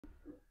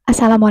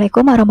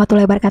Assalamualaikum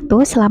warahmatullahi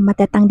wabarakatuh.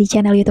 Selamat datang di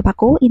channel YouTube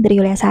aku, Indri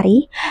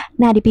Yuliasari.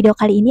 Nah, di video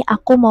kali ini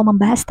aku mau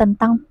membahas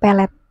tentang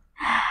pelet.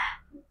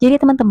 Jadi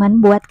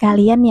teman-teman, buat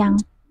kalian yang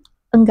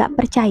enggak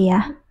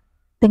percaya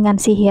dengan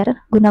sihir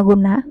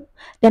guna-guna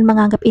dan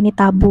menganggap ini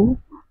tabu,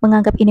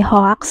 menganggap ini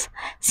hoax,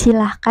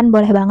 silahkan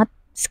boleh banget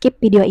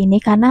skip video ini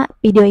karena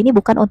video ini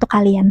bukan untuk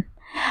kalian.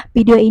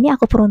 Video ini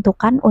aku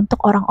peruntukkan untuk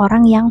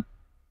orang-orang yang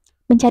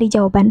mencari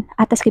jawaban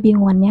atas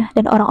kebingungannya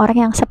dan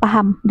orang-orang yang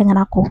sepaham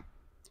dengan aku.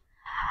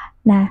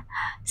 Nah,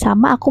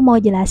 sama aku mau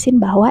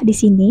jelasin bahwa di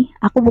sini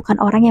aku bukan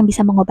orang yang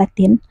bisa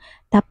mengobatin,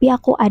 tapi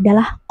aku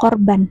adalah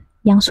korban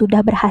yang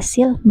sudah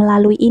berhasil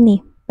melalui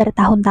ini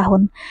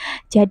bertahun-tahun.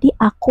 Jadi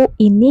aku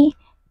ini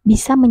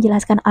bisa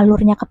menjelaskan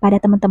alurnya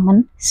kepada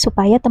teman-teman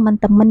supaya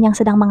teman-teman yang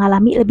sedang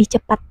mengalami lebih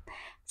cepat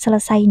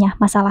selesainya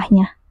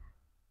masalahnya.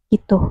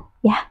 Gitu,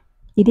 ya.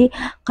 Jadi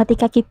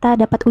ketika kita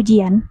dapat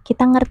ujian,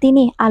 kita ngerti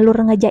nih alur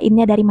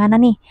ngejainnya dari mana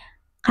nih,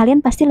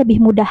 kalian pasti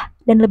lebih mudah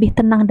dan lebih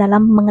tenang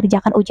dalam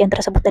mengerjakan ujian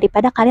tersebut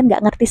daripada kalian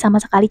nggak ngerti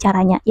sama sekali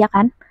caranya, ya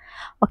kan?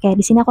 Oke,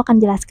 di sini aku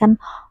akan jelaskan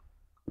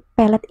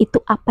pelet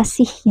itu apa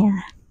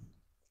sihnya.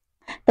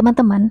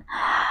 Teman-teman,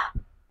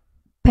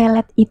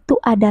 pelet itu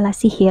adalah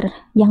sihir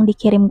yang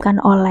dikirimkan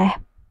oleh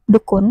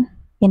dukun,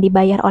 yang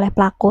dibayar oleh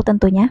pelaku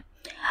tentunya,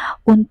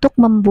 untuk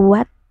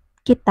membuat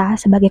kita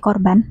sebagai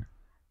korban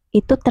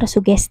itu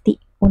tersugesti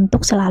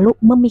untuk selalu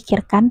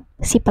memikirkan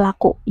si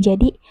pelaku.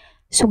 Jadi,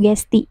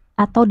 sugesti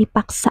atau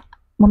dipaksa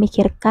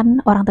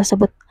memikirkan orang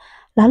tersebut.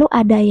 Lalu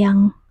ada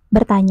yang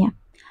bertanya,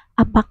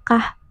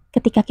 apakah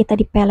ketika kita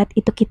dipelet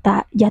itu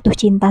kita jatuh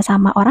cinta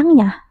sama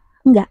orangnya?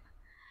 Enggak.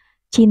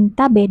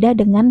 Cinta beda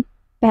dengan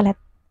pelet.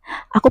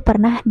 Aku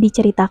pernah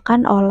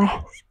diceritakan oleh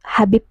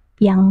Habib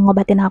yang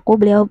ngobatin aku,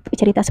 beliau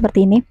cerita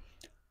seperti ini.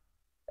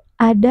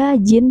 Ada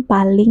jin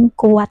paling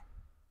kuat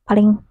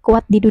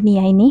di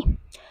dunia ini.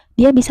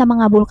 Dia bisa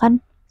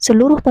mengabulkan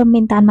seluruh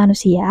permintaan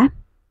manusia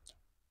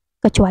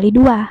kecuali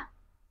dua.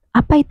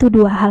 Apa itu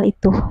dua hal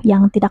itu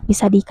yang tidak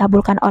bisa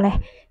dikabulkan oleh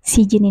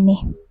si jin ini?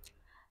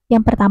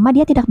 Yang pertama,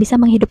 dia tidak bisa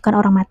menghidupkan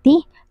orang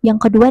mati.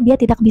 Yang kedua, dia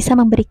tidak bisa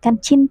memberikan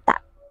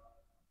cinta.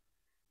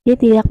 Dia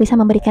tidak bisa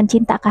memberikan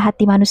cinta ke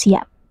hati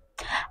manusia.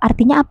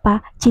 Artinya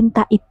apa?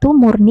 Cinta itu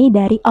murni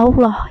dari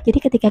Allah. Jadi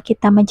ketika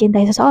kita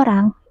mencintai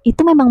seseorang,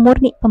 itu memang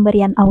murni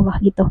pemberian Allah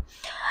gitu.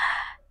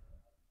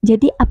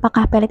 Jadi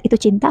apakah pelet itu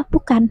cinta?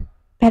 Bukan.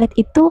 Pelet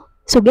itu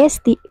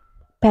sugesti.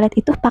 Pelet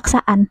itu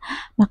paksaan.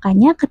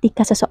 Makanya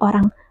ketika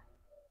seseorang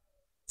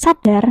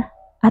sadar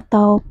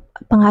atau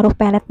pengaruh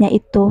peletnya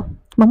itu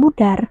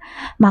memudar,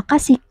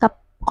 maka sikap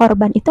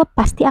korban itu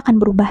pasti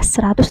akan berubah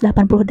 180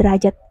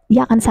 derajat.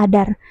 Dia akan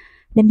sadar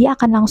dan dia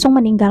akan langsung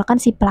meninggalkan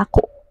si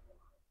pelaku.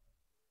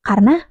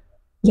 Karena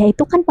ya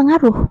itu kan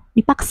pengaruh,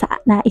 dipaksa.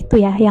 Nah, itu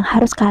ya yang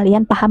harus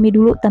kalian pahami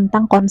dulu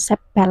tentang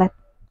konsep pelet.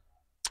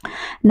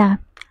 Nah,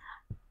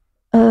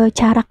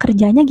 cara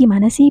kerjanya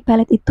gimana sih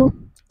pelet itu?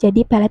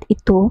 Jadi pelet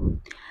itu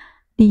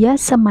dia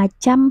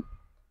semacam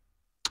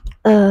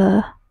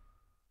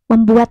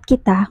membuat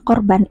kita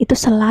korban itu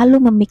selalu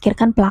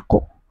memikirkan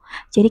pelaku.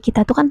 Jadi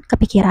kita tuh kan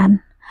kepikiran,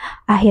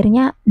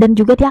 akhirnya dan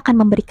juga dia akan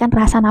memberikan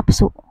rasa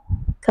nafsu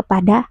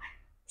kepada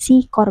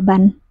si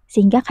korban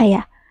sehingga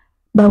kayak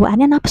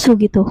bawaannya nafsu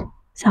gitu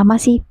sama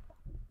si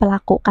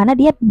pelaku karena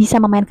dia bisa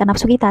memainkan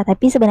nafsu kita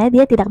tapi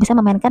sebenarnya dia tidak bisa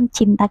memainkan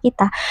cinta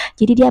kita,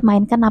 jadi dia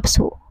mainkan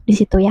nafsu di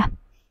situ ya.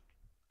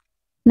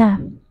 Nah,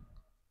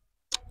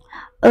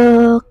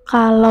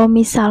 kalau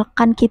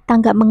misalkan kita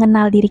nggak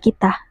mengenal diri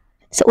kita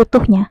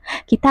seutuhnya,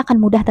 kita akan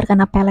mudah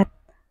terkena pelet.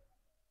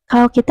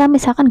 Kalau kita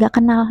misalkan nggak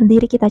kenal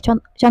diri kita,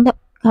 contoh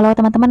kalau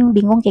teman-teman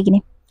bingung kayak gini,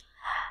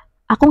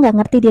 aku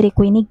nggak ngerti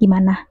diriku ini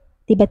gimana,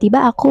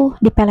 tiba-tiba aku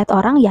dipelet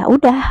orang, ya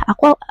udah,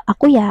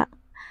 aku ya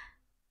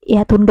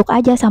tunduk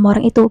aja sama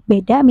orang itu.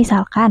 Beda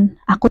misalkan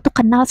aku tuh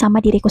kenal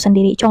sama diriku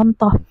sendiri.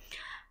 Contoh,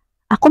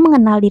 aku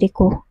mengenal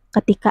diriku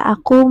ketika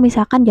aku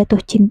misalkan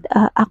jatuh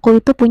cinta,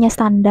 aku itu punya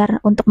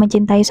standar untuk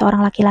mencintai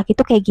seorang laki-laki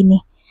itu kayak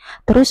gini.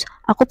 Terus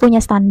aku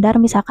punya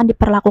standar misalkan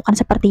diperlakukan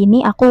seperti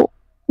ini, aku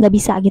nggak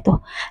bisa gitu.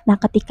 Nah,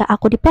 ketika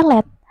aku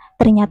dipelet,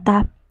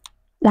 ternyata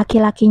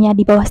laki-lakinya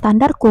di bawah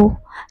standarku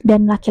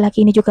dan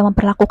laki-laki ini juga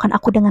memperlakukan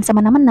aku dengan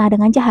semena-mena,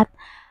 dengan jahat.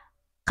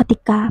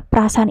 Ketika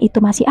perasaan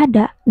itu masih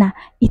ada, nah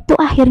itu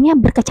akhirnya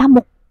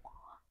berkecamuk.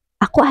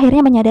 Aku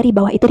akhirnya menyadari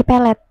bahwa itu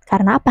dipelet.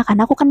 Karena apa?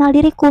 Karena aku kenal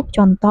diriku.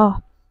 Contoh,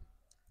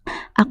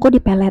 aku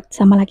dipelet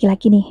sama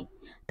laki-laki nih.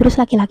 Terus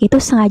laki-laki itu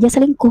sengaja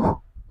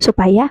selingkuh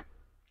supaya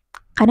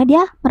karena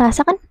dia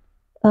merasa kan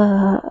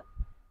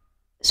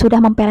sudah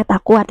mempelet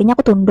aku, artinya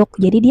aku tunduk.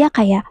 Jadi dia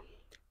kayak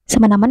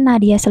semena-mena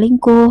dia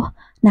selingkuh.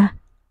 Nah,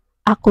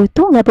 aku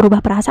itu nggak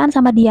berubah perasaan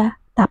sama dia,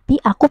 tapi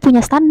aku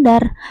punya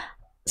standar.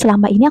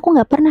 Selama ini aku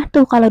nggak pernah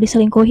tuh kalau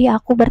diselingkuhi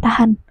aku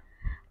bertahan.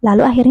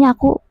 Lalu akhirnya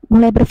aku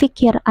mulai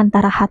berpikir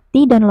antara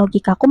hati dan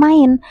logika aku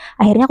main.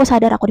 Akhirnya aku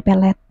sadar aku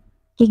dipelet.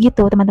 Kayak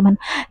gitu teman-teman.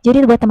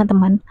 Jadi buat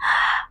teman-teman,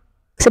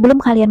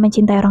 sebelum kalian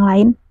mencintai orang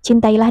lain,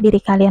 cintailah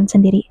diri kalian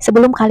sendiri.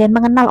 Sebelum kalian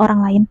mengenal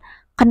orang lain,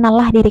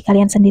 kenallah diri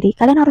kalian sendiri.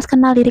 Kalian harus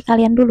kenal diri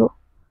kalian dulu.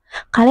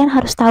 Kalian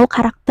harus tahu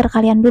karakter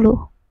kalian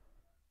dulu.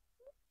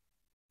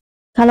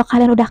 Kalau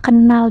kalian udah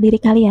kenal diri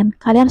kalian,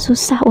 kalian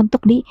susah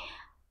untuk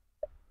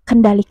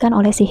dikendalikan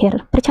oleh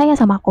sihir. Percaya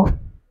sama aku.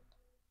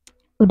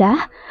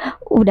 Udah,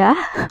 udah,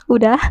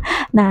 udah.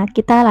 Nah,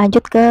 kita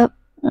lanjut ke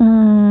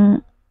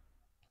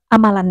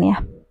amalannya.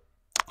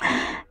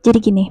 Jadi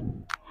gini,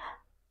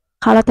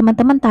 kalau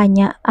teman-teman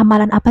tanya,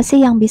 amalan apa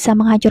sih yang bisa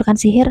menghancurkan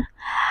sihir?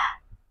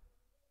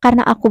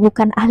 Karena aku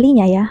bukan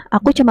ahlinya ya,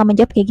 aku cuma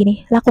menjawab kayak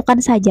gini,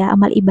 lakukan saja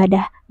amal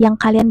ibadah yang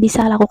kalian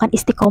bisa lakukan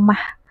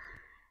istiqomah.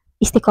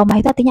 Istiqomah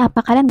itu artinya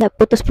apa? Kalian gak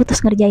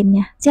putus-putus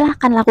ngerjainnya.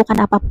 Silahkan lakukan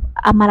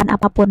amalan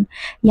apapun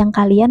yang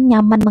kalian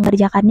nyaman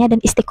mengerjakannya dan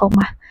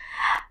istiqomah.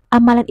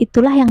 Amalan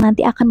itulah yang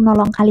nanti akan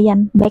menolong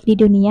kalian, baik di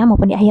dunia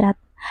maupun di akhirat.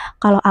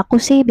 Kalau aku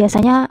sih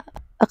biasanya,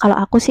 kalau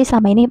aku sih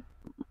selama ini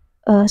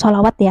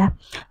sholawat ya,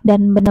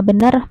 dan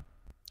benar-benar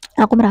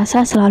aku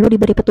merasa selalu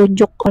diberi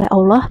petunjuk oleh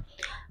Allah,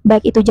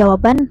 baik itu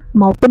jawaban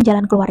maupun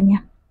jalan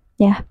keluarnya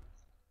ya.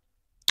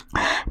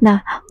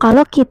 Nah,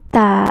 kalau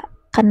kita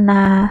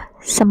kena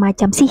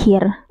semacam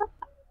sihir,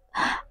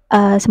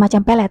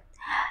 semacam pelet,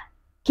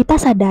 kita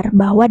sadar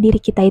bahwa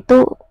diri kita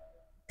itu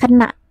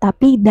kena,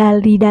 tapi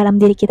dari dalam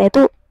diri kita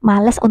itu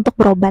malas untuk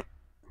berobat.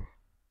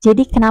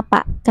 Jadi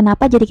kenapa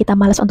jadi kita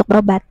malas untuk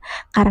berobat?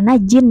 Karena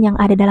jin yang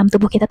ada dalam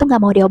tubuh kita tuh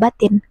gak mau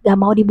diobatin, gak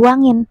mau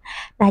dibuangin.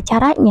 Nah,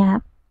 caranya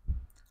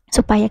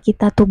supaya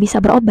kita tuh bisa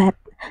berobat,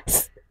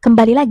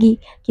 kembali lagi,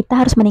 kita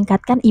harus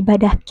meningkatkan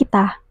ibadah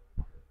kita.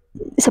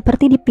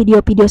 Seperti di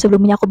video-video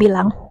sebelumnya aku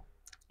bilang,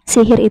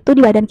 sihir itu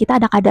di badan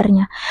kita ada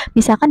kadarnya.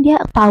 Misalkan dia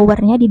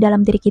powernya di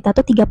dalam diri kita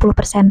tuh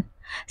 30%.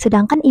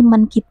 Sedangkan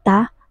iman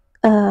kita,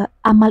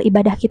 amal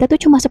ibadah kita tuh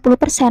cuma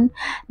 10%.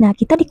 Nah,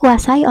 kita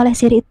dikuasai oleh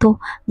sihir itu.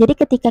 Jadi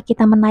ketika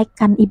kita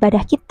menaikkan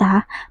ibadah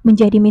kita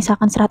menjadi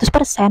misalkan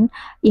 100%,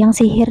 yang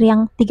sihir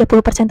yang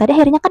 30% tadi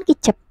akhirnya kan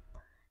kicep.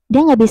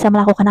 Dia nggak bisa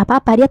melakukan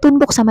apa-apa, dia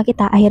tunduk sama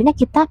kita. Akhirnya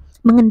kita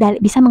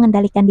bisa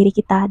mengendalikan diri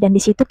kita, dan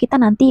di situ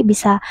kita nanti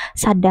bisa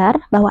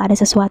sadar bahwa ada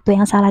sesuatu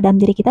yang salah dalam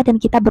diri kita dan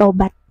kita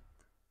berobat.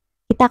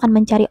 Kita akan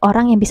mencari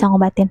orang yang bisa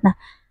ngobatin. Nah,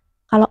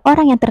 kalau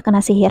orang yang terkena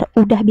sihir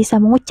udah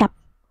bisa mengucap,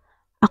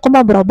 aku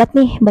mau berobat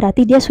nih,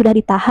 berarti dia sudah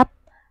di tahap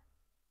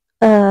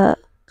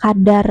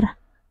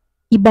kadar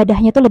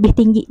ibadahnya tuh lebih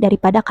tinggi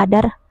daripada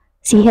kadar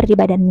sihir di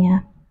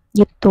badannya.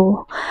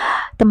 Gitu,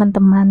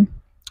 teman-teman.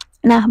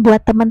 Nah,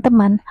 buat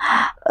teman-teman,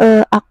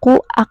 aku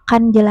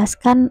akan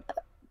jelaskan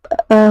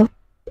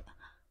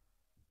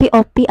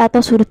POV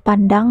atau sudut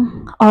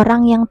pandang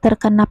orang yang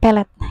terkena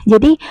pelet.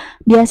 Jadi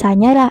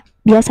biasanya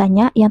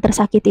yang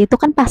tersakiti itu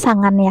kan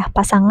pasangan ya,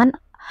 pasangan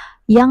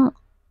yang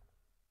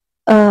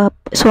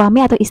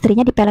suami atau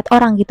istrinya dipelet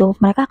orang gitu.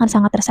 Mereka akan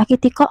sangat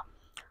tersakiti, kok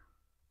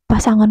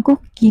pasanganku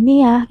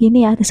gini ya.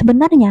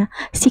 Sebenarnya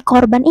si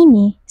korban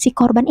ini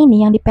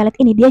yang dipelet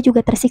ini dia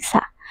juga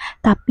tersiksa,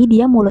 tapi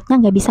dia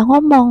mulutnya nggak bisa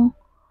ngomong.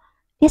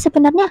 Dia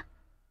sebenarnya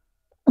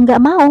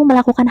nggak mau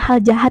melakukan hal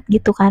jahat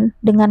gitu kan,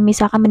 dengan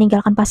misalkan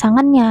meninggalkan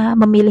pasangannya,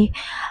 memilih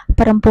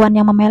perempuan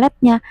yang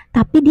memeletnya,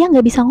 tapi dia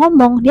nggak bisa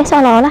ngomong. Dia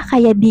seolah-olah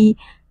kayak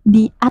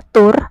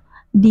diatur,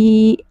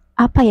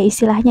 apa ya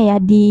istilahnya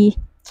ya,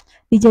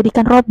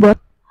 dijadikan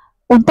robot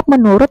untuk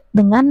menurut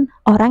dengan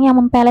orang yang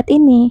mempelet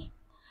ini.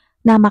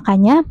 Nah,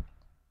 makanya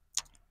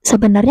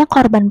sebenarnya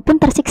korban pun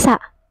tersiksa.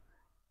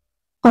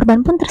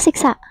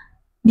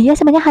 Dia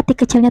sebenarnya hati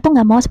kecilnya tuh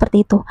nggak mau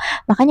seperti itu.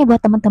 Makanya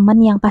buat teman-teman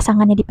yang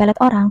pasangannya dipelet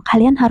orang,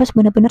 kalian harus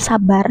benar-benar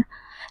sabar,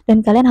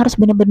 dan kalian harus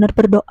benar-benar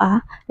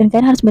berdoa, dan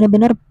kalian harus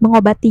benar-benar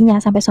mengobatinya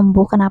sampai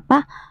sembuh.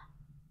 Kenapa?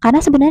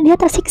 Karena sebenarnya dia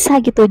tersiksa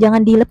gitu.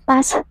 Jangan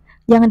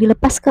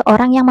dilepas ke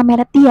orang yang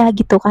memelet dia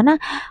gitu. Karena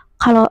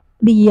kalau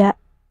dia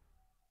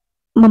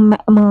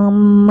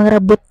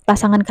merebut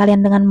pasangan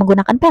kalian dengan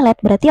menggunakan pelet,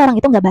 berarti orang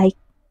itu nggak baik.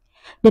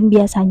 Dan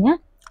biasanya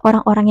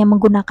orang-orang yang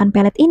menggunakan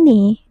pelet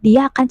ini,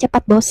 dia akan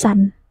cepat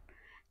bosan.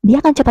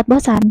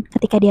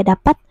 Ketika dia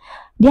dapat,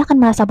 dia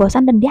akan merasa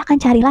bosan dan dia akan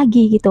cari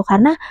lagi gitu.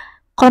 Karena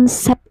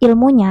konsep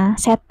ilmunya,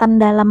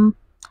 setan dalam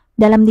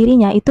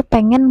dirinya itu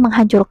pengen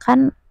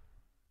menghancurkan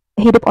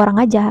hidup orang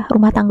aja,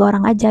 rumah tangga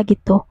orang aja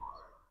gitu.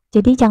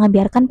 Jadi jangan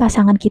biarkan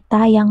pasangan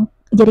kita yang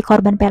jadi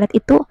korban pelet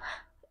itu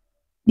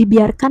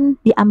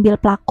dibiarkan diambil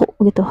pelaku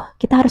gitu.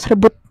 Kita harus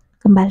rebut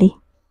kembali.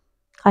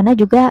 Karena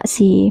juga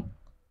si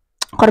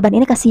korban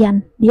ini kasihan,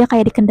 dia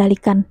kayak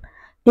dikendalikan.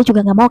 Dia juga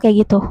nggak mau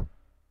kayak gitu.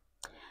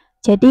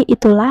 Jadi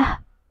itulah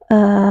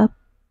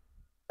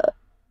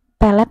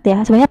pelet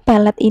ya. Sebenarnya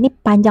pelet ini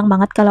panjang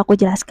banget kalau aku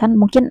jelaskan.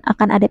 Mungkin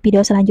akan ada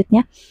video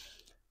selanjutnya.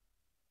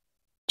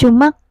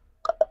 Cuma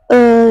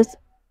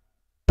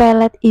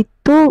pelet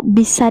itu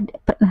bisa,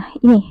 nah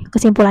ini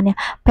kesimpulannya,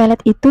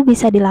 pelet itu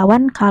bisa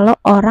dilawan kalau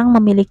orang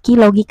memiliki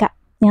logika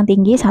yang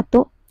tinggi,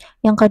 satu.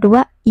 Yang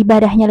kedua,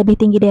 ibadahnya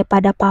lebih tinggi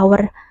daripada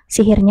power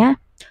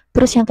sihirnya.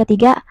 Terus yang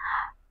ketiga,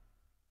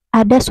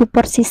 ada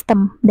support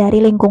system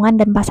dari lingkungan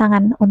dan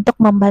pasangan untuk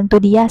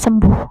membantu dia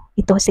sembuh.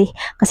 Itu sih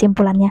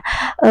kesimpulannya.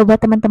 Buat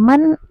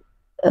teman-teman,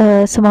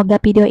 semoga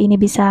video ini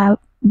bisa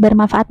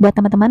bermanfaat buat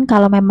teman-teman.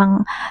 Kalau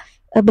memang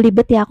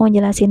belibet ya aku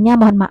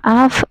menjelasinnya, mohon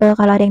maaf.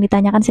 Kalau ada yang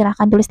ditanyakan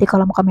silahkan tulis di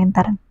kolom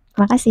komentar.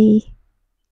 Terima kasih.